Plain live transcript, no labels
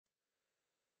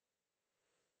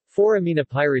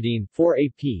4-aminopyridine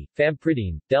 4-AP,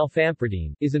 fampridine,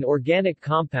 dalfampridine, is an organic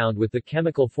compound with the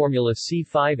chemical formula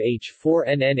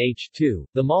C5H4NNH2.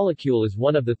 The molecule is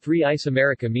one of the three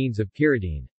isomeric amines of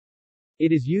pyridine.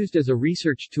 It is used as a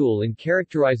research tool in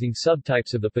characterizing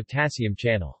subtypes of the potassium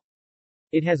channel.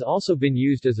 It has also been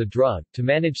used as a drug, to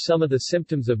manage some of the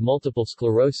symptoms of multiple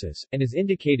sclerosis, and is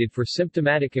indicated for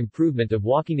symptomatic improvement of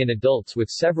walking in adults with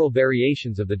several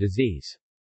variations of the disease.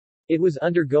 It was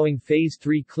undergoing Phase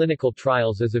 3 clinical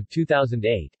trials as of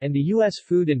 2008, and the U.S.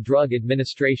 Food and Drug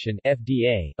Administration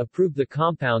 (FDA) approved the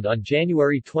compound on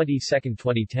January 22,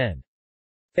 2010.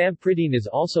 Fampridine is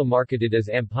also marketed as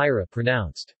Ampyra,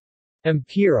 pronounced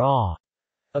Ampyra,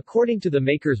 according to the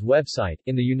maker's website,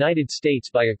 in the United States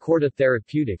by Acorda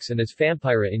Therapeutics and as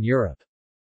Fampyra in Europe.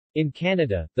 In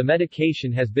Canada, the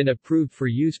medication has been approved for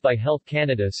use by Health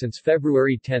Canada since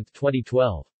February 10,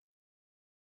 2012.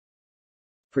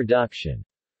 Production.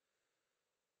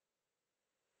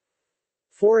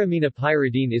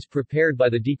 4-aminopyridine is prepared by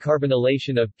the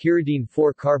decarbonylation of pyridine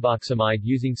 4-carboxamide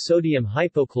using sodium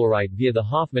hypochlorite via the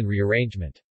Hofmann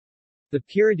rearrangement. The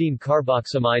pyridine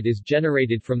carboxamide is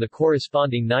generated from the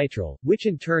corresponding nitrile, which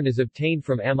in turn is obtained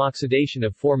from amoxidation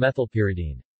of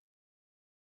 4-methylpyridine.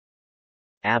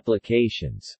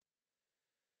 Applications.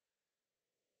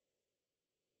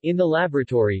 In the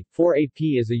laboratory,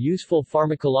 4-AP is a useful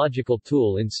pharmacological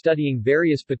tool in studying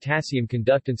various potassium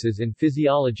conductances in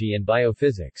physiology and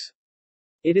biophysics.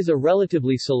 It is a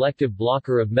relatively selective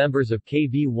blocker of members of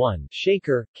Kv1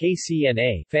 shaker,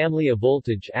 KCNA family of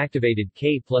voltage-activated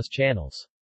K+ channels.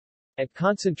 At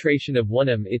concentration of 1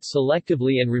 it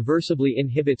selectively and reversibly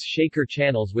inhibits shaker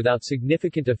channels without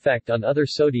significant effect on other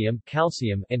sodium,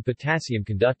 calcium, and potassium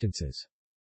conductances.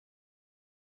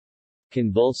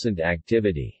 Convulsant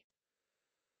activity.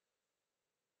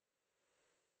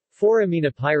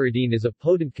 4-aminopyridine is a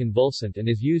potent convulsant and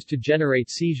is used to generate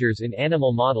seizures in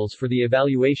animal models for the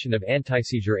evaluation of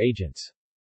anti-seizure agents.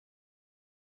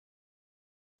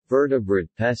 Vertebrate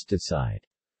pesticide.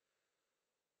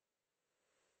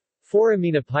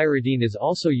 4-aminopyridine is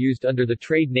also used under the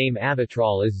trade name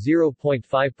Avitrol as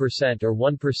 0.5% or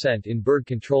 1% in bird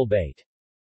control bait.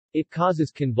 It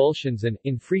causes convulsions and,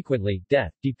 infrequently,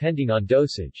 death, depending on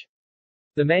dosage.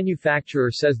 The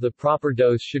manufacturer says the proper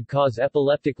dose should cause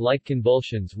epileptic-like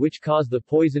convulsions which cause the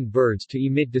poisoned birds to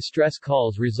emit distress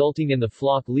calls resulting in the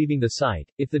flock leaving the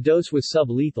site. If the dose was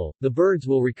sublethal, the birds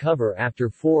will recover after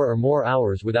 4 or more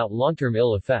hours without long-term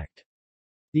ill effect.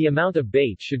 The amount of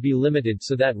bait should be limited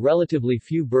so that relatively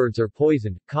few birds are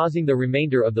poisoned, causing the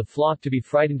remainder of the flock to be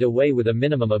frightened away with a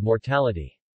minimum of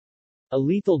mortality. A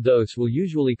lethal dose will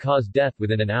usually cause death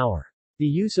within an hour. The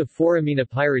use of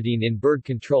 4-aminopyridine in bird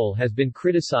control has been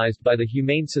criticized by the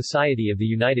Humane Society of the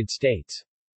United States.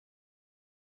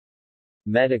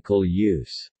 Medical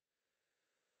use.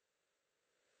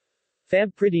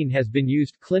 Fampridine has been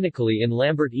used clinically in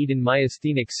Lambert-Eaton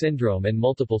myasthenic syndrome and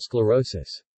multiple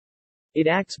sclerosis. It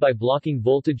acts by blocking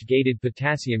voltage-gated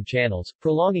potassium channels,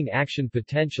 prolonging action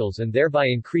potentials and thereby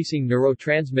increasing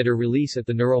neurotransmitter release at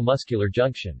the neuromuscular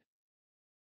junction.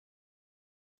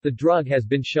 The drug has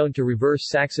been shown to reverse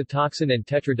saxitoxin and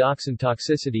tetrodotoxin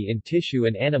toxicity in tissue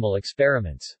and animal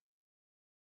experiments.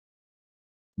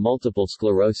 Multiple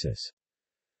sclerosis.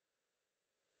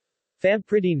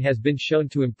 Fampridine has been shown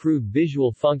to improve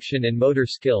visual function and motor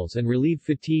skills and relieve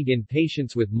fatigue in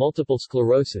patients with multiple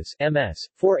sclerosis (MS).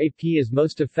 4-AP is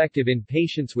most effective in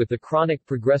patients with the chronic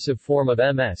progressive form of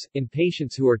MS, in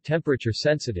patients who are temperature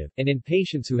sensitive, and in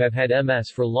patients who have had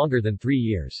MS for longer than 3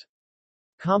 years.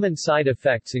 Common side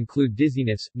effects include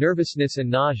dizziness, nervousness and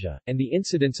nausea, and the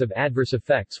incidence of adverse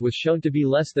effects was shown to be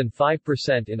less than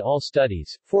 5% in all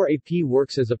studies. 4-AP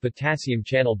works as a potassium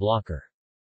channel blocker.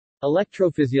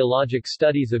 Electrophysiologic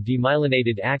studies of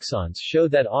demyelinated axons show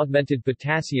that augmented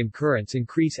potassium currents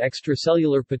increase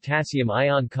extracellular potassium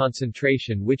ion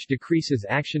concentration, which decreases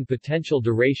action potential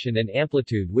duration and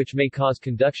amplitude, which may cause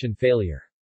conduction failure.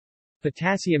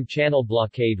 Potassium channel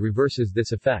blockade reverses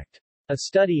this effect. A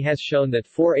study has shown that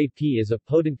 4-AP is a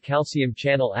potent calcium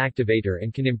channel activator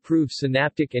and can improve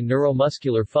synaptic and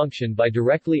neuromuscular function by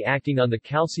directly acting on the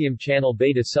calcium channel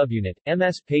beta subunit.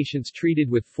 MS patients treated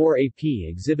with 4-AP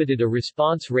exhibited a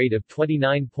response rate of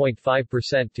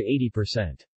 29.5% to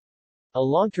 80%. A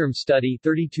long-term study,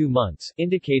 32 months,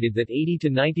 indicated that 80 to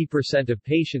 90% of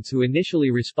patients who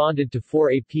initially responded to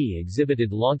 4-AP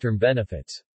exhibited long-term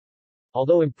benefits.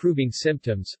 Although improving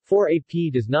symptoms,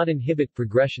 4-AP does not inhibit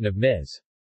progression of MS.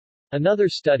 Another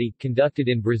study, conducted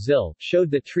in Brazil,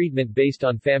 showed that treatment based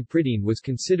on fampridine was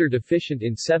considered efficient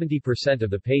in 70% of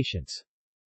the patients.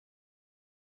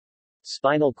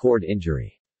 Spinal cord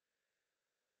injury.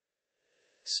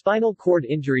 Spinal cord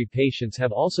injury patients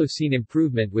have also seen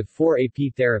improvement with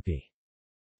 4-AP therapy.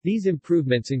 These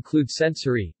improvements include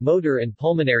sensory, motor and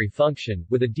pulmonary function,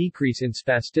 with a decrease in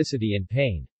spasticity and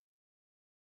pain.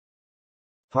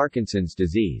 Parkinson's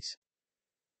disease.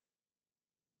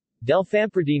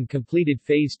 Delfampridine completed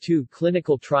Phase 2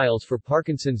 clinical trials for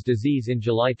Parkinson's disease in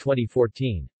July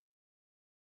 2014.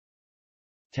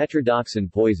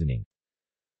 Tetrodotoxin poisoning.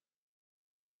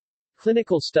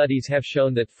 Clinical studies have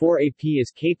shown that 4-AP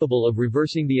is capable of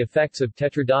reversing the effects of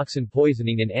tetrodotoxin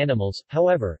poisoning in animals,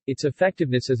 however, its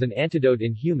effectiveness as an antidote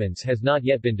in humans has not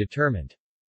yet been determined.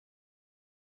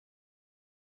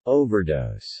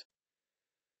 Overdose.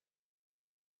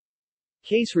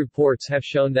 Case reports have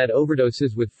shown that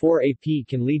overdoses with 4-AP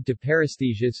can lead to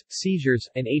paresthesias, seizures,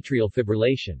 and atrial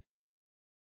fibrillation.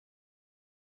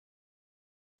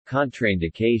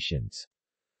 Contraindications.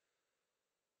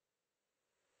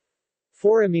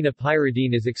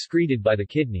 4-aminopyridine is excreted by the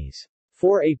kidneys.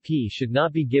 4-AP should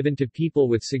not be given to people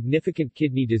with significant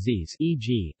kidney disease,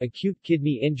 e.g., acute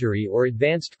kidney injury or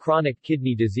advanced chronic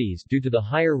kidney disease due to the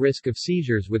higher risk of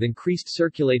seizures with increased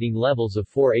circulating levels of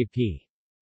 4-AP.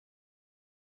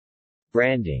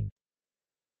 Branding.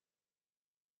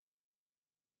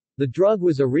 The drug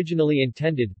was originally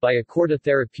intended, by Acorda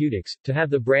Therapeutics, to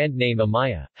have the brand name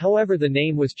Amaya, however the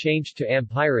name was changed to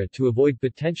Ampyra to avoid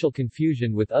potential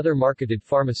confusion with other marketed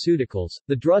pharmaceuticals.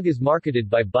 The drug is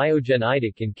marketed by Biogen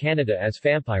Idec in Canada as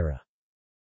Fampyra.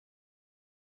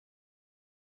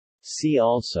 See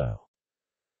also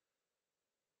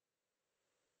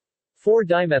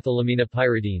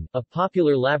 4-dimethylaminopyridine, a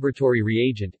popular laboratory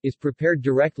reagent, is prepared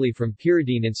directly from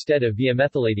pyridine instead of via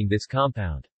methylating this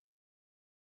compound.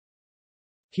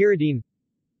 Pyridine.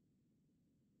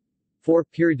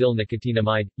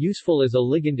 4-pyridylnicotinamide, useful as a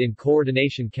ligand in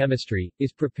coordination chemistry,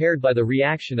 is prepared by the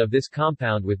reaction of this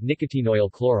compound with nicotinoyl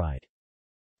chloride.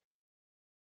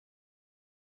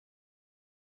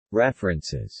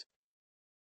 References.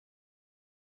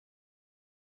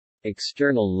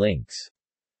 External links.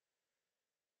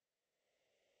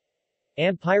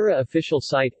 Ampyra official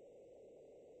site.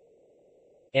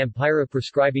 Ampyra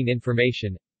prescribing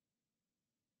information.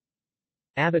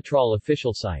 Avitrol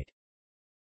official site.